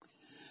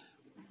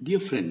Dear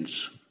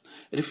friends,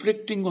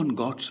 reflecting on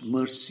God's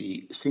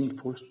mercy, Saint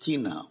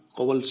Faustina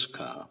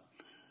Kowalska,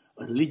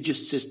 a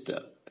religious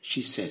sister,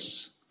 she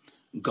says,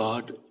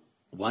 God,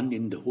 one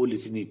in the Holy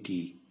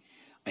Trinity,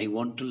 I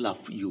want to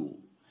love you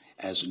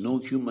as no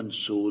human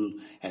soul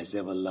has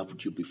ever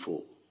loved you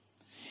before.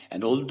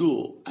 And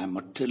although I am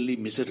utterly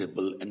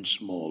miserable and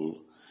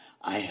small,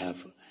 I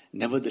have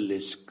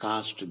nevertheless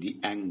cast the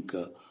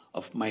anchor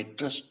of my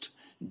trust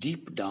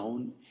deep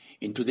down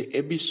into the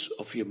abyss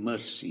of your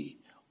mercy,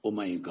 O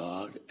my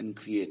God and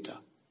Creator.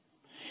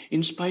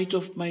 In spite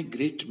of my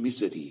great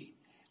misery,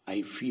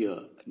 I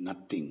fear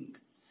nothing,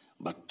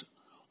 but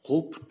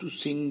hope to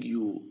sing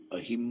you a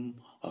hymn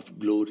of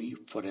glory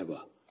forever.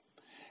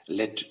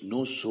 Let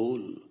no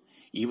soul,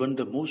 even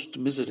the most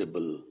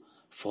miserable,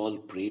 fall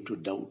prey to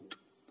doubt,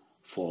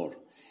 for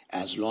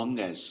as long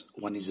as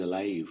one is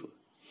alive,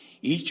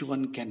 each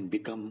one can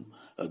become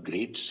a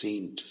great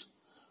saint.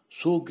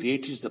 So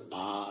great is the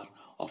power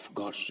of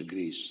God's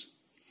grace.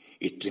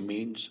 It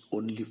remains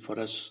only for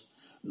us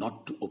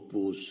not to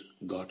oppose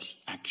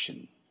God's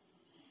action.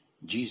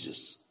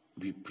 Jesus,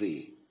 we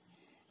pray,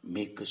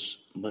 make us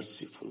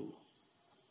merciful.